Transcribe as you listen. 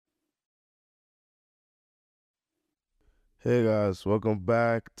Hey guys, welcome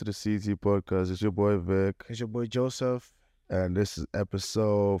back to the CT podcast. It's your boy Vic, It's your boy Joseph. and this is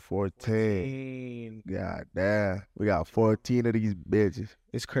episode 14. God damn, we got 14 of these bitches.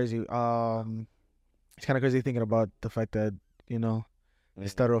 It's crazy. It's kind of crazy thinking about the fact that it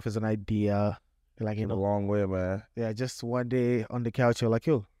started off as an idea, like Came a long way, man. yeah, just one day on the couch, you're like,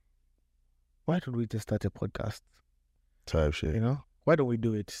 yo, why don't we just start a podcast? Type shit. Why don't we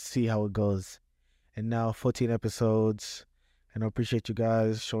do it? See how it goes. And now 14 episodes, and I appreciate you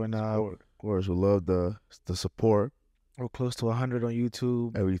guys showing up. Of course, we love the support, We're close to 100 on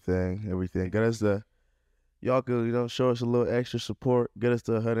YouTube. everything. Get us y'all could show us a little extra support. Get us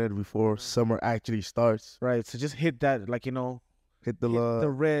to 100 before summer actually starts. Right, so just hit that, Hit the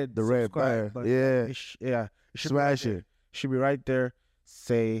red red subscribe button. button. Yeah, It should be right smash there. it. Should be right there.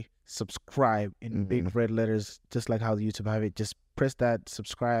 Say subscribe in big red letters, just like how YouTube have it. Just press that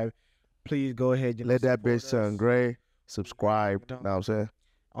subscribe. Please go ahead. Let that bitch support turn us. gray. Subscribe. Know what I'm saying?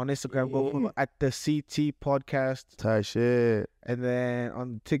 On Instagram, go follow at the CT Podcast, Tight shit. and then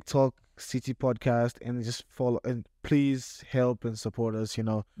on TikTok, CT Podcast, and just follow. And please help and support us.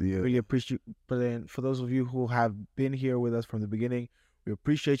 Yeah. Really appreciate. But then for those of you who have been here with us from the beginning, we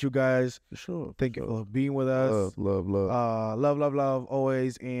appreciate you guys. For sure. Thank you for being with us. Love. Love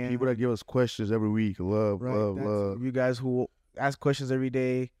always. And People that give us questions every week. Love. you guys who ask questions every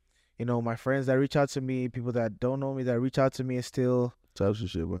day. My friends that reach out to me, people that don't know me that reach out to me, and still Types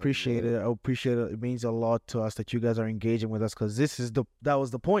of shit, man. appreciate it. I appreciate it. It means a lot to us that you guys are engaging with us, because that was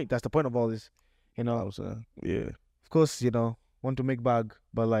the point. That's the point of all this. You know what I'm saying? Yeah. Of course, want to make bag,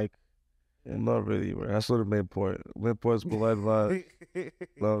 but like, Not really, man. That's not the main point. Main point is polite vibe. You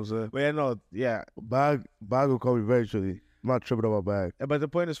know what I'm saying? but yeah. Bag will come eventually. I'm not tripping on my bag. But the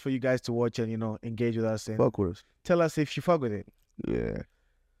point is for you guys to watch and engage with us and Fuck with us. tell us if you fuck with it. Yeah.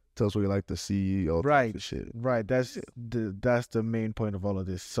 Tell us what you like to see. All Right. types of shit. Right. That's the main point of all of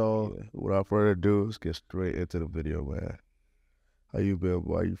this. So Yeah. Without further ado, let's get straight into the video, man. How you been,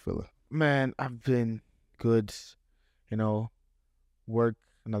 boy? How you feeling? man, I've been good. Work.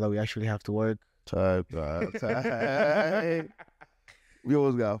 Now that we actually have to work. Type. We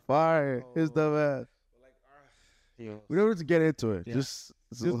almost got fired. His dumb ass. We don't need to get into it. Yeah. Just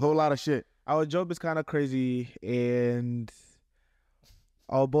it's a whole lot of shit. Our job is kind of crazy, and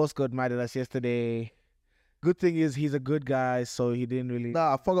our boss got mad at us yesterday. Good thing is he's a good guy, so he didn't really.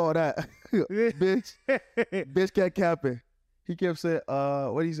 Nah, fuck all that. Bitch kept capping. He kept saying,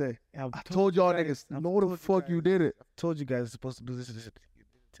 what did he say? I told y'all niggas, no the fuck you did it. Told you guys supposed to do this.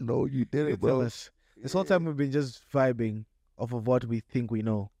 No, you did They it, tell bro. us. This whole time we've been just vibing off of what we think we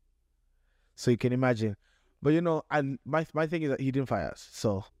know. So you can imagine. But and my thing is that he didn't fire us.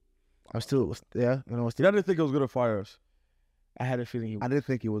 So I'm still I didn't think he was gonna fire us. I had a feeling he I didn't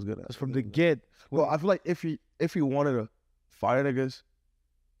think he was gonna. was from the get. Well, I feel like if he wanted to fire niggas,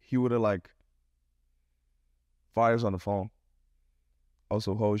 he would have like fired us on the phone.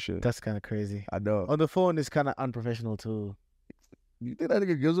 Also, whole shit. That's kind of crazy. I know. On the phone is kind of unprofessional too. You think that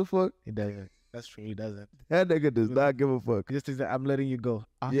nigga gives a fuck? He doesn't. That's true. He doesn't. That nigga does not give a fuck. He just thinks that I'm letting you go.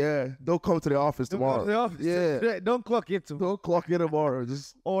 Yeah, don't come to the office Don't go tomorrow. to the office. Yeah. Don't clock in Don't clock in tomorrow.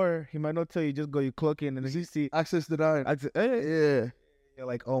 Just Or he might not tell you. Just go. You clock in and then you see. access denied. Hey. Yeah. You're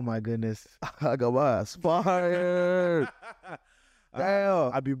like, oh my goodness. I got my ass fired.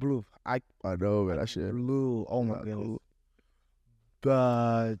 Damn. I'd be blue. I know, man. That shit. Blue. Oh my Not goodness. cool.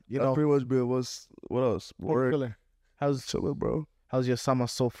 But That's pretty much been what else? Work. filler. How's Chilling, bro. your summer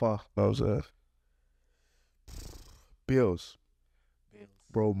so far? Know what I'm saying? Bills.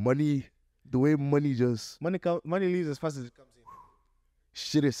 Bro, money, the way money just, Money leaves as fast as it comes in.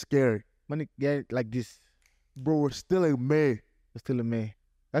 shit is scary. Money get like this. Bro, we're still in May. We're still in May.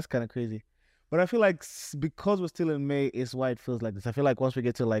 That's kind of crazy. But I feel like because we're still in May, it's why it feels like this. I feel like once we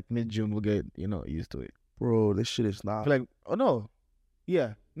get to like mid-June, we'll get used to it. Bro, this shit is I not. feel like, oh no,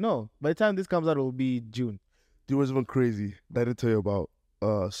 yeah, no. By the time this comes out, it will be June. Dude, what's even crazy that I didn't tell you about?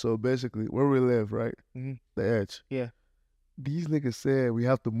 So basically, where we live, right? Mhm. The Edge. Yeah. These niggas said we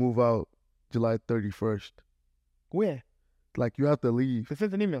have to move out July 31st. Where? Like, you have to leave. They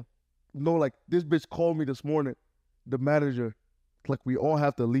sent an email. No, like, this bitch called me this morning, the manager. Like, we all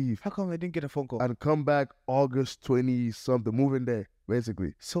have to leave How come I didn't get a phone call? and come back August 20-something, moving day,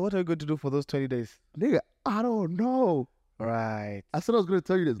 basically. So what are we going to do for those 20 days? Nigga, I don't know. Right. I said I was going to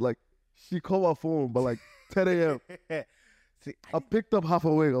tell you this. Like, she called my phone by like 10 a.m. See, I picked up half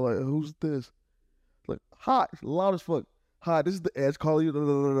awake. I'm like, who's this? Like, hi, loud as fuck. Hi, this is the Edge calling you,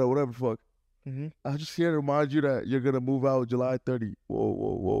 whatever fuck. I just here to remind you that you're going to move out July 30.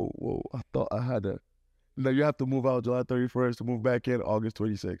 Whoa. I thought I had to. No, you have to move out July 31st to move back in August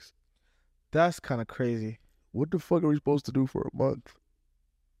 26th. That's kind of crazy. What the fuck are we supposed to do for a month?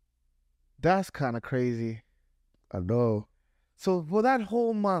 That's kind of crazy. I know. So for that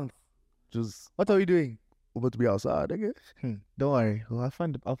whole month, Just what are we doing? we're about to be outside, nigga. Don't worry. Well,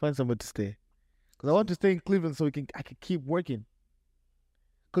 I'll find somewhere to stay. Cause I want to stay in Cleveland so I can keep working.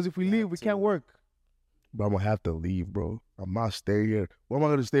 Cause if we leave, we can't work. But I'm gonna have to leave, bro. I'm not staying here. Where am I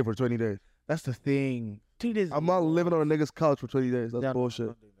gonna stay for 20 days? That's the thing. 2 days. I'm not living on a nigga's couch for 20 days. That's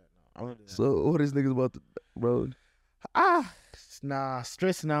bullshit. I'm not doing that. So what is niggas about to, bro? Nah,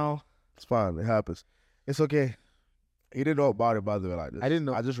 stress now. It's fine. It happens. It's okay. He didn't know about it, by the way, like this. I didn't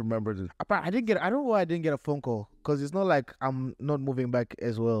know. I just remembered it. I don't know why I didn't get a phone call. Cause it's not like I'm not moving back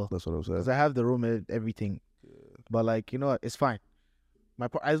as well. That's what I'm saying. Cause I have the room and everything. Yeah. But like, you know what? It's fine.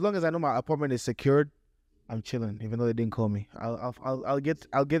 As long as I know my apartment is secured, I'm chilling. Even though they didn't call me, I'll get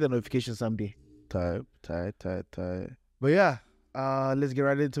the notification someday. Tight. But yeah, let's get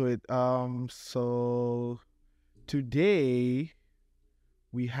right into it. So today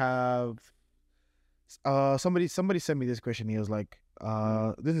we have somebody sent me this question. He was like,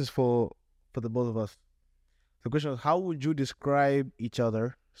 this is for the both of us. The question is, how would you describe each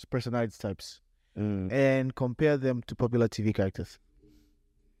other's personality types and compare them to popular TV characters?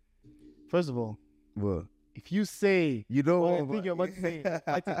 First of all, what? If you say You know what I think you're about to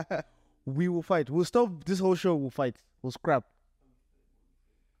say, we will fight. We'll stop this whole show. We'll fight. We'll scrap.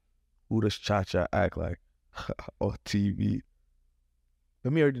 Who does Cha-Cha act like on TV?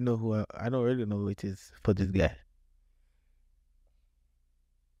 Let me already know who I don't already know who it is for this guy.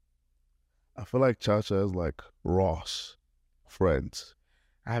 I feel like Cha-Cha is like Ross, Friends.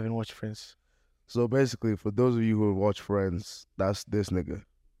 I haven't watched Friends. So basically, for those of you who have watched Friends, that's this nigga.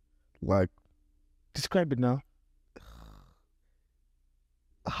 Like, describe it now.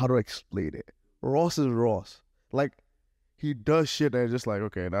 How do I explain it? Ross is Ross. Like, he does shit and it's just like,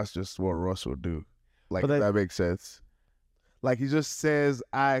 okay, that's just what Ross would do. Like, that makes sense. Like, he just says,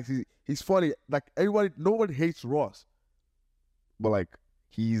 acts. He's funny. Like, no one hates Ross. But, like,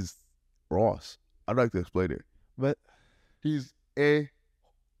 he's Ross. I'd like to explain it. But he's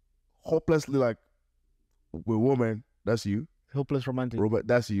hopelessly, like, with woman. That's you. Hopeless romantic. Robert,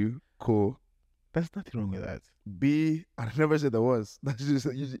 that's you. Cool. There's nothing wrong with that. B, I never said there was. That's just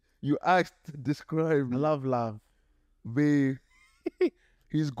you asked to describe. I love. B,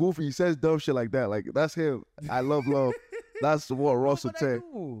 he's goofy. He says dumb shit like that. Like, that's him. I love love. That's what Ross would say.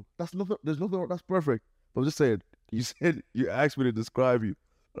 That's nothing. There's nothing. That's perfect. I'm just saying. You asked me to describe you.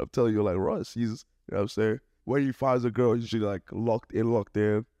 I'm telling you, like Ross. He's, you know what I'm saying. When he finds a girl, he's usually like locked in.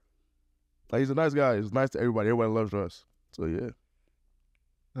 Like, he's a nice guy. He's nice to everybody. Everybody loves Ross. So yeah.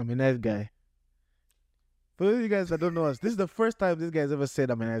 I'm a nice guy. For those of you guys that don't know us, this is the first time this guy's ever said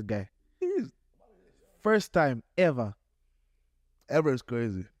I'm a nice guy. First time ever. Ever is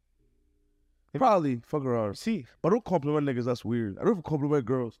crazy. Probably fuck around. See, but don't compliment niggas. That's weird. I don't even compliment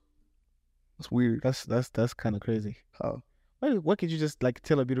girls. That's weird. That's kind of crazy. How? Why can't you just like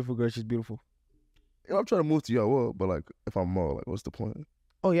tell a beautiful girl she's beautiful? You know, I'm trying to move to your world, but like if I'm more, like what's the point?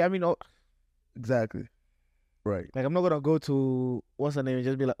 Oh yeah, I mean, exactly. Right. Like, I'm not gonna go to what's her name and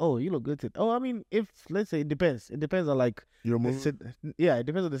just be like, oh, you look good today. Oh, I mean, if let's say it depends. It depends on like your mood. Yeah, it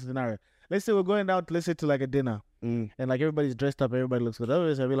depends on the scenario. Let's say we're going out, let's say to like a dinner, and like everybody's dressed up, everybody looks good.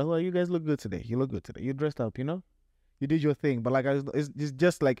 Otherwise, I'll be like, well, you guys look good today. You look good today. You dressed up, you know. You did your thing, but like it's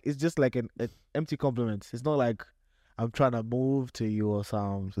just like an empty compliment. It's not like I'm trying to move to you or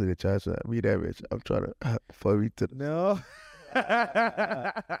something. So Cha-Cha, me that bitch. I'm trying to for me to no. No,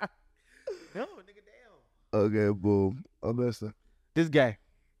 nigga, damn. Okay, boom. I'm listening. This guy,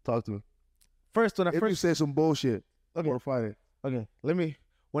 talk to me. First, when you say some bullshit, okay, or find it. Okay,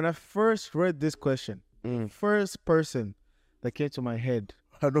 when I first read this question, first person that came to my head,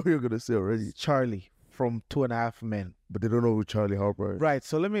 I know you're gonna say already, Charlie from 2.5 Men. But they don't know who Charlie Harper is. Right.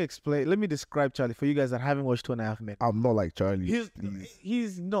 So let me describe Charlie for you guys that haven't watched 2.5 Men. I'm not like Charlie.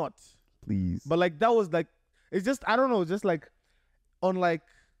 He's not. Please. But like that was like, it's just, I don't know, just like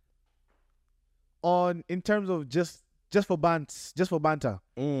on in terms of just for banter.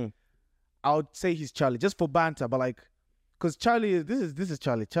 I would say he's Charlie just for banter, but like, cause Charlie is this is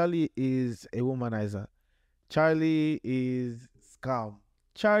Charlie. Charlie is a womanizer. Charlie is scum.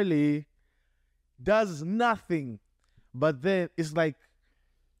 Charlie does nothing, but then it's like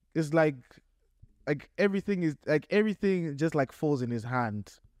everything just like falls in his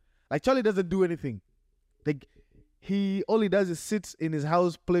hand. Like Charlie doesn't do anything. Like he all he does is sits in his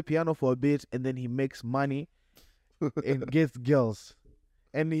house, play piano for a bit, and then he makes money and gets girls.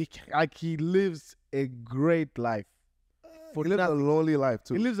 And he lives a great life. He lives a lonely life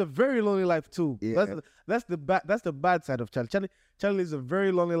too. He lives a very lonely life too. Yeah. That's the bad side of Charlie. Charlie lives a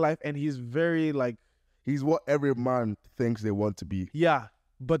very lonely life, and he's very like He's what every man thinks they want to be. Yeah,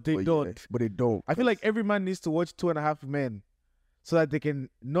 but they don't. Yeah, but they don't. I feel like every man needs to watch 2.5 Men so that they can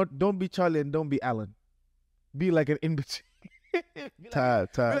don't be Charlie and don't be Alan. Be like an in between.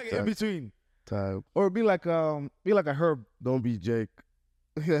 In between. Or be like a Herb. Don't be Jake.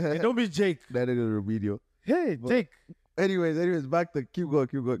 And don't be Jake. That nigga remedial. Hey, Jake. Anyways, back to keep going.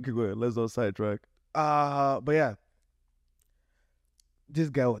 Let's not sidetrack. But yeah. This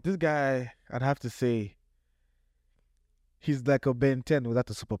guy, I'd have to say, he's like a Ben 10 without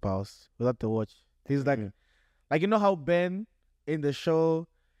the superpowers, without the watch. He's like you know how Ben in the show,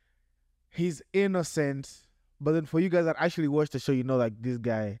 he's innocent, but then for you guys that actually watch the show, you know, like this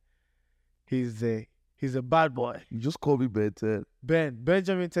guy, he's a bad boy. You just call me Ben 10.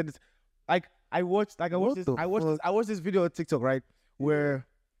 Benjamin 10 is like I watched this video on TikTok, right? Where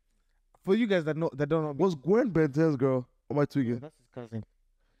for you guys that don't know, was Gwen Ben 10's girl? Am I tweaking? That's his cousin.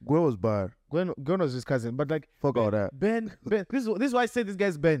 Gwen was bad. Gwen was his cousin, but like fuck all that. Ben. This is why I say this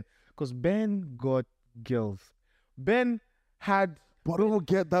guy's Ben, because Ben got girls. Ben had. But I don't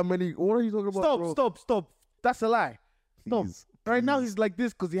get that many. What are you talking about? Stop. That's a lie. Stop. Please. Right now he's like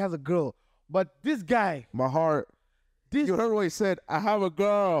this because he has a girl. But this guy, my heart. You heard what he said. I have a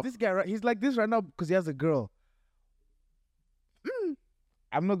girl. This guy, right? He's like this right now because he has a girl.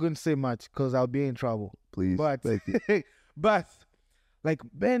 I'm not going to say much because I'll be in trouble. Please. But but like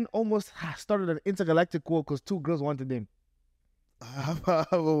Ben almost started an intergalactic war because 2 girls wanted him. I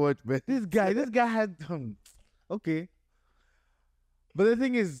haven't watched Ben. This guy had okay. But the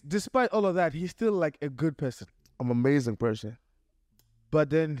thing is, despite all of that, he's still like a good person. I'm an amazing person. But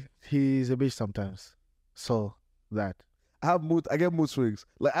then he's a bitch sometimes. So that. I get mood swings.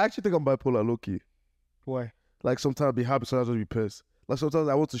 Like I actually think I'm bipolar, low key. Why? Like sometimes I'll be happy, sometimes I'll be pissed. Like sometimes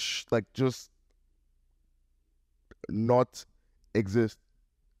I want to just not exist.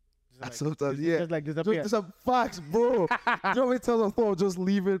 Like, sometimes, just like disappear. Just some facts, bro. You know how many times I thought just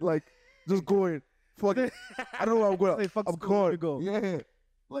leave it, like just going. Fuck it. I don't know where I'm going. Say, I'm gone. go. Yeah.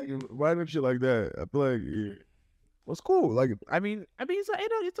 Like random shit like that. I feel like what's cool. Like I mean,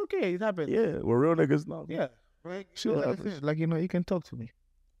 it's okay. It happened. Yeah, we're real niggas now. Yeah. Right. Sure. Like you can talk to me.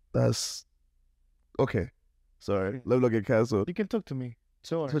 That's okay. Sorry. Let me not get canceled. You can talk to me.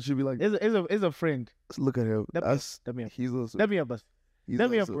 Sure. So she'd be like, it's a friend. Look at him. Let me up. He's also. Let me up, boss.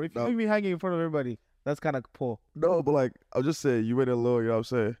 Let me up, bro. If you leave me hanging in front of everybody, that's kind of poor. No, but like, I'll just say you went in low. You know what I'm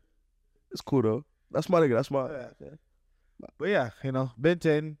saying? It's cool though. That's my nigga. That's my. Yeah. But yeah, Ben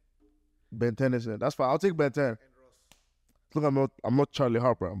 10. Ben 10 is it. That's fine. I'll take Ben 10. Look, I'm not Charlie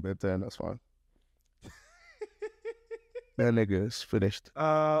Harper. I'm Ben 10. That's fine. That nigga is finished.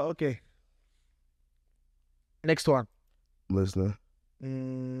 Okay. Next one. Listener.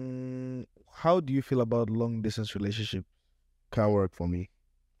 How do you feel about long distance relationship? Can't work for me.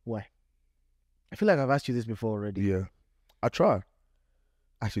 Why? I feel like I've asked you this before already. Yeah. I tried.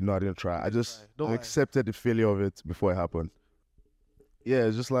 Actually, no, I didn't try. I accepted the failure of it before it happened. Yeah,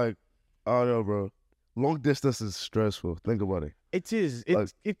 it's just like, I don't know, bro. Long distance is stressful. Think about it. It is.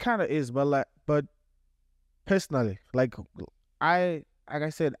 It kind of is, but personally, like I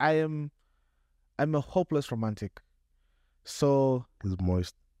said, I'm a hopeless romantic. So he's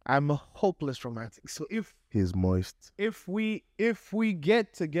moist. I'm a hopeless romantic. So if he's moist, if we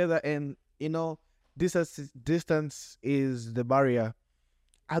get together and distance is the barrier,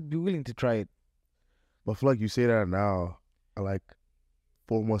 I'd be willing to try it. But I feel like you say that now, like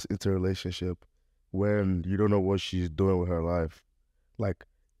 4 months into a relationship, when you don't know what she's doing with her life. Like,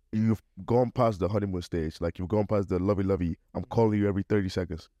 you've gone past the honeymoon stage. Like, you've gone past the lovey-lovey. I'm calling you every 30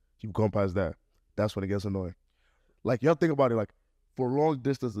 seconds. You've gone past that. That's when it gets annoying. Like, you have to think about it. Like, for long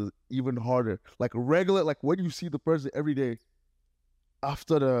distance, it's even harder. Like, regular, like, when you see the person every day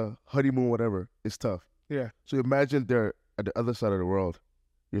after the honeymoon, whatever, it's tough. Yeah. So imagine they're at the other side of the world.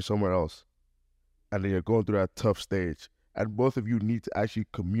 You're somewhere else. And then you're going through that tough stage. And both of you need to actually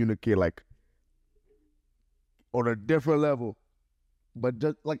communicate, like, on a different level. But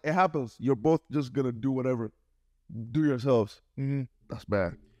just, like, it happens. You're both just going to do whatever. Do yourselves. Mm-hmm. That's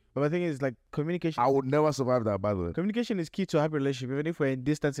bad. But the thing is, like, communication. I would never survive that, by the way. Communication is key to a happy relationship. Even if we're in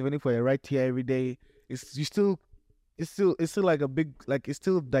distance, even if we're right here every day, it's still like a big, like, it's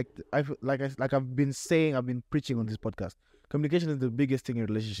still like, I've been preaching on this podcast. Communication is the biggest thing in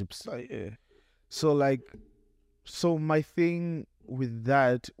relationships. Yeah. So my thing with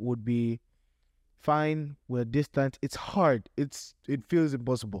that would be, fine, we're distant. It's hard. It feels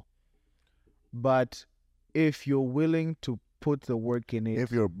impossible. But if you're willing to put the work in it.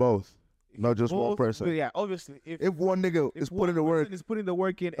 If you're both, not just one person. Yeah, obviously. If one nigga is putting the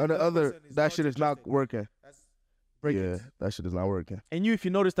work in, and the other, that shit is not working. Break it. That shit is not working. And if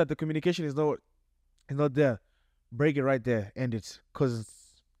you notice that the communication is it's not there. Break it right there. End it. Because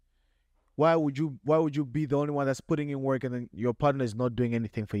why would you be the only one that's putting in work and then your partner is not doing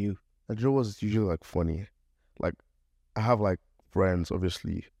anything for you? And you know what's usually like funny? Like I have like friends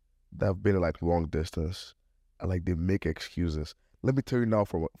obviously that have been like long distance and like they make excuses. Let me tell you now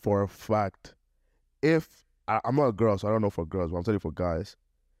for a fact, if I'm not a girl, so I don't know for girls, but I'm telling you for guys,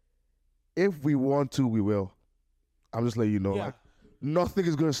 if we want to, we will. I'm just letting you know. Yeah. Like, nothing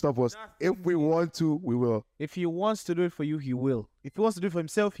is gonna stop us. If we want to, we will. If he wants to do it for you, he will. If he wants to do it for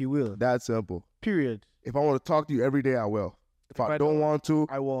himself, he will. That's simple. Period. If I want to talk to you every day, I will. If I don't want to,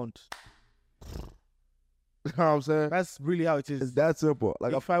 I won't. you know what I'm saying? That's really how it is. It's that simple.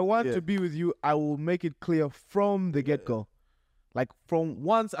 Like if I want to be with you, I will make it clear from the get-go. Like from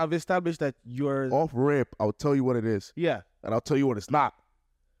once I've established that you're off rip, I'll tell you what it is. Yeah. And I'll tell you what it's not.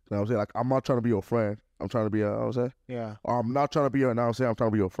 You know what I'm saying? Like I'm not trying to be your friend. I'm trying to be you know what I'm saying? Yeah. Or I'm not trying to be your now I'm saying I'm trying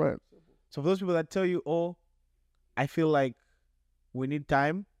to be your friend. So for those people that tell you, oh, I feel like we need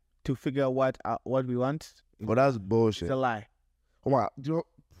time to figure out what we want. But that's bullshit. It's a lie. Oh my, you know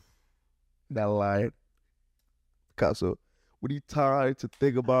that lie. So we need time to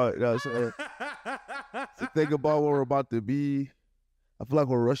think about, you know what I'm saying? To think about what we're about to be. I feel like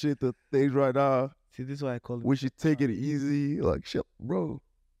we're rushing into things right now. See, this is why I call him. We should take it easy. Like, shit, bro.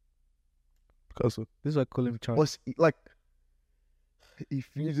 Because this is why I call him Charles. What's like, he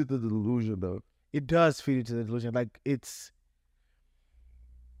feeds into the delusion, though. It does feed into the delusion. Like, it's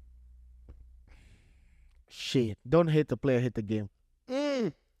shit. Don't hate the player, hit the game.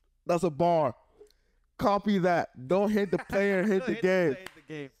 That's a bar. Copy that. Don't hit the player, hit the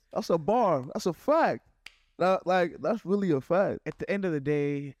game. That's a bar. That's a fact. That's really a fact. At the end of the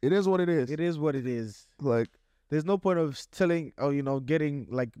day, it is what it is. It is what it is. Like, there's no point of telling, getting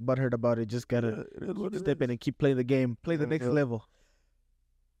like butthurt about it. Just gotta step in and keep playing the game. Play the next level.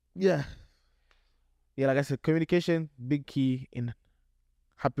 Yeah. Yeah, like I said, communication, big key in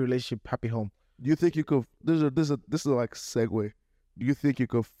happy relationship, happy home. Do you think you could? This is like segue. Do you think you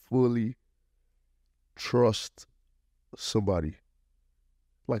could fully trust somebody,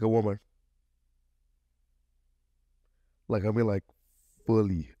 like a woman? Like, I mean, like,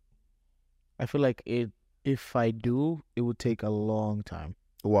 fully. I feel like if I do, it would take a long time.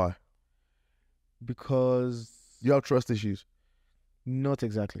 Why? Because you have trust issues. Not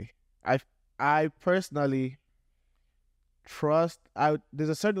exactly. I personally trust. There's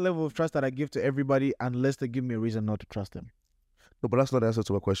a certain level of trust that I give to everybody unless they give me a reason not to trust them. No, but that's not the answer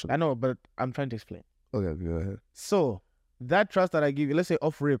to my question. I know, but I'm trying to explain. Okay, go ahead. So that trust that I give you, let's say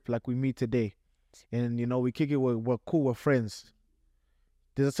off rip, like we meet today, and we kick it, we're cool, we're friends.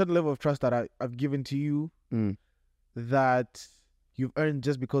 There's a certain level of trust that I've given to you that you've earned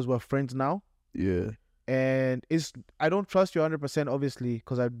just because we're friends now. Yeah. And I don't trust you 100%, obviously,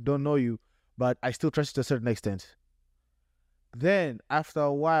 because I don't know you, but I still trust you to a certain extent. Then after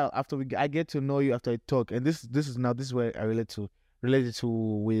a while, I get to know you, after I talk, and this is where I related to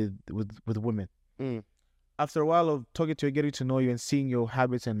with women. After a while of talking to you, getting to know you, and seeing your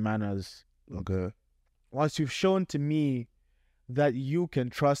habits and manners. Okay. Once you've shown to me that you can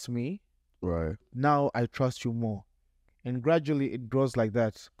trust me, right? Now I trust you more, and gradually it grows like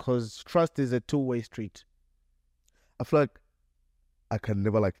that. Cause trust is a two-way street. I feel like I can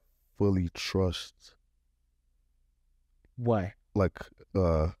never like fully trust. Why? Like,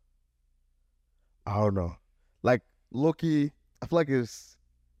 I don't know. Like, low-key, I feel like it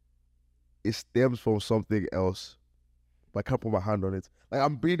stems from something else. But I can't put my hand on it. Like,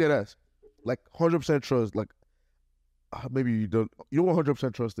 I'm being dead ass. Like, 100% trust. Like, maybe you don't know what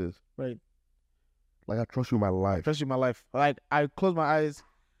 100% trust is. Right. Like, I trust you in my life. I trust you in my life. Like, I close my eyes,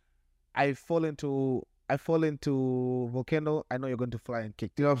 I fall into volcano, I know you're going to fly and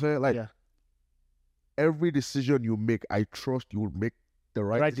kick. You know what I'm saying? Like, yeah. Every decision you make, I trust you will make the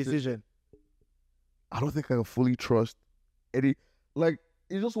right decision. I don't think I can fully trust any. Like,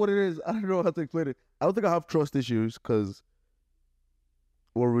 it's just what it is. I don't know how to explain it. I don't think I have trust issues because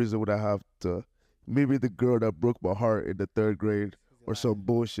what reason would I have to? Maybe the girl that broke my heart in the 3rd grade or some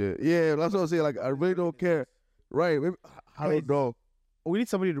bullshit. Yeah, that's what I'm saying. Like, I really don't care. Right. Maybe, I don't know. We need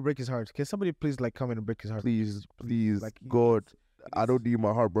somebody to break his heart. Can somebody please come in and break his heart? Please, like, God. I don't need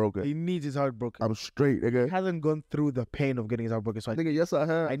my heart broken. He needs his heart broken. I'm straight, nigga. He hasn't gone through the pain of getting his heart broken. So nigga, yes, I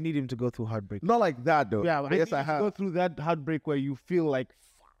have. I need him to go through heartbreak. Not like that, though. Yeah, but yes, I have. Go through that heartbreak where you feel like.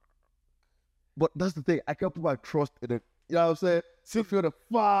 But that's the thing. I can't put my trust in it. You know what I'm saying? Still feel the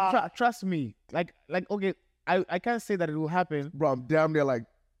fuck. Trust me. Like okay, I can't say that it will happen. Bro, I'm damn near like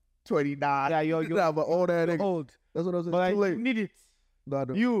 29. Yeah, you're I'm an old ass nigga. Old. That's what I was saying. But Too late. You need it. No, I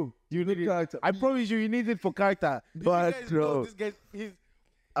don't. You need it. Character. I promise you need it for character. But bro, this guy,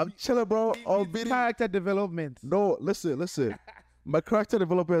 I'm chilling, bro. All It's bitty. character development. No, listen. My character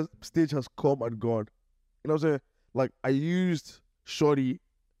development stage has come and gone. You know what I'm saying? Like, I used Shorty,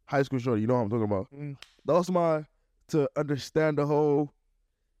 high school Shorty. You know what I'm talking about? That was to understand the whole,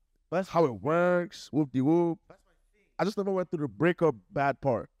 how it works, whoop-de-whoop. I just never went through the breakup bad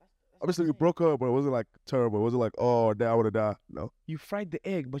part. Obviously, we broke up, but it wasn't like terrible. It wasn't like, oh, damn, I would have died. No. You fried the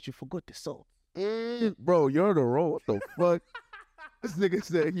egg, but you forgot the salt. Bro, you're on the road. What the fuck? This nigga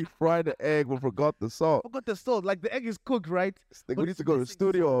said he fried the egg but forgot the salt. Forgot the salt. Like the egg is cooked, right? This nigga needs to go to the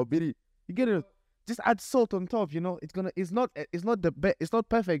studio or BD. You get it. Just add salt on top. You know, it's not the best. It's not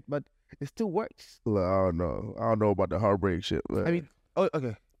perfect, but it still works. Look, I don't know about the heartbreak shit, man. I mean, oh,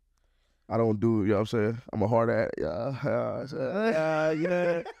 okay. I don't do, you know what I'm saying? I'm a hard ass.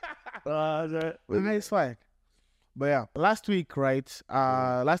 It's fine. But yeah, last week, right?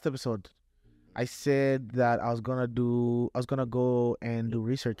 Last episode, I said that I was gonna go and do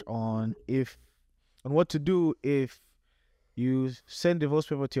research on what to do if you send divorce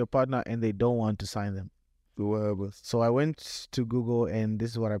papers to your partner and they don't want to sign them. Whatever. So I went to Google and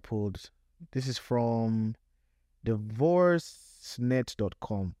this is what I pulled. This is from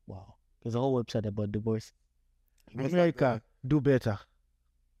divorcenet.com. Wow. There's a whole website about divorce. America, do better.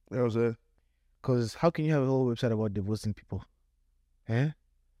 You know what I'm saying? Because how can you have a whole website about divorcing people? Eh?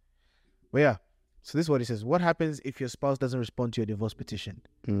 But yeah, so this is what it says. What happens if your spouse doesn't respond to your divorce petition?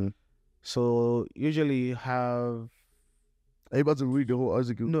 So usually you have... Are you about to read the whole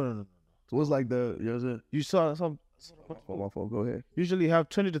article? No. So what's like the, you know what I'm saying? You saw some... My fault, go ahead. Usually you have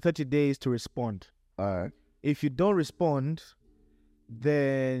 20 to 30 days to respond. All right. If you don't respond,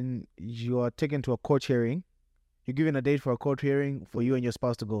 then you are taken to a court hearing. You're given a date for a court hearing for you and your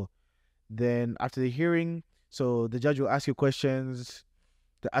spouse to go. Then after the hearing, so the judge will ask you questions,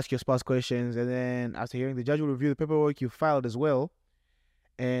 ask your spouse questions, and then after hearing, the judge will review the paperwork you filed as well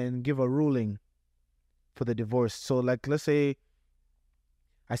and give a ruling for the divorce. So like, let's say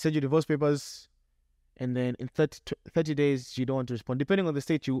I send you divorce papers and then in 30 days, you don't want to respond. Depending on the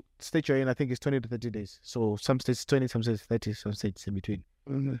state you're in, I think it's 20 to 30 days. So some states 20, some states 30, some states in between.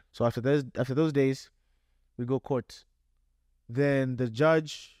 So after those days, we go court. Then the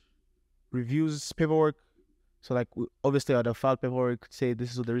judge reviews paperwork. So like, obviously I'd have filed paperwork, say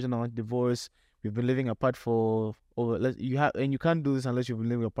this is the reason I want divorce. We've been living apart for and you can't do this unless you've been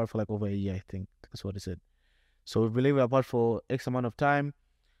living apart for like over a year, I think. That's what it said. So we've been living apart for X amount of time.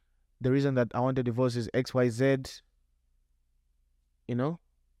 The reason that I want a divorce is X, Y, Z. You know?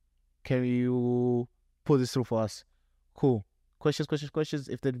 Can you put this through for us? Cool. Questions.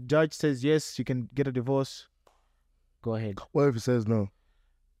 If the judge says yes, you can get a divorce, go ahead. What if it says no?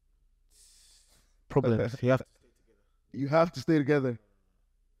 Problems. You have to stay together.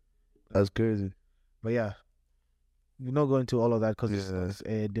 That's crazy. But yeah, we're not going into all of that because it's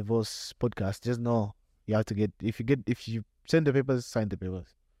a divorce podcast. Just know you have to if you send the papers, sign the papers.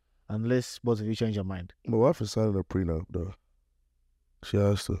 Unless both of you change your mind. My wife is signing a prenup, though. She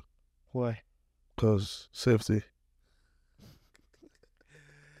has to. Why? Because safety.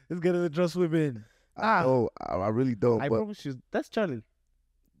 This guy doesn't trust women. Oh, I really don't. I promise you, that's Charlie.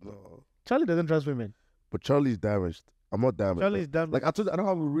 No. Charlie doesn't trust women. But Charlie's damaged. I'm not damaged. Charlie's damaged. Like I told you, I don't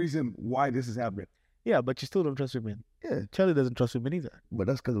have a reason why this is happening. Yeah, but you still don't trust women. Yeah. Charlie doesn't trust women either. But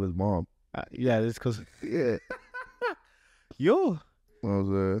that's because of his mom. Yeah, it's because... Yeah. Yo.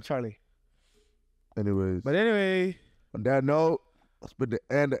 Charlie. But Anyways. Anyway. On that note, that's been the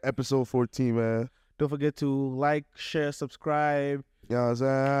end of episode 14, man. Don't forget to like, share, subscribe. You know what I'm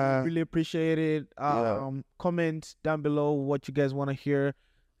saying? Really appreciate it. Comment down below what you guys want to hear.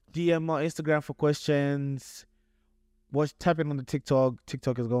 DM on Instagram for questions. Tap in on the TikTok.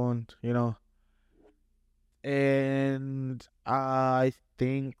 TikTok is going, you know. And I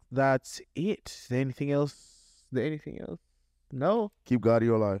think that's it. Is there anything else? No? Keep God in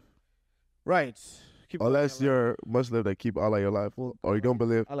your life. Right. Unless you're Muslim that keep Allah in your life. Or you don't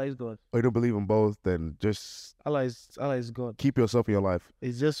believe. Allah is God. Or you don't believe in both, then just Allah is God. keep yourself in your life.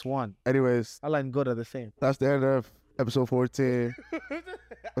 It's just one. Anyways. Allah and God are the same. That's the end of episode 14.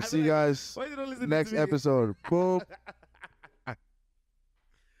 I'll see you guys next episode. Boom.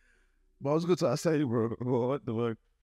 But I was good to say, bro. What the fuck?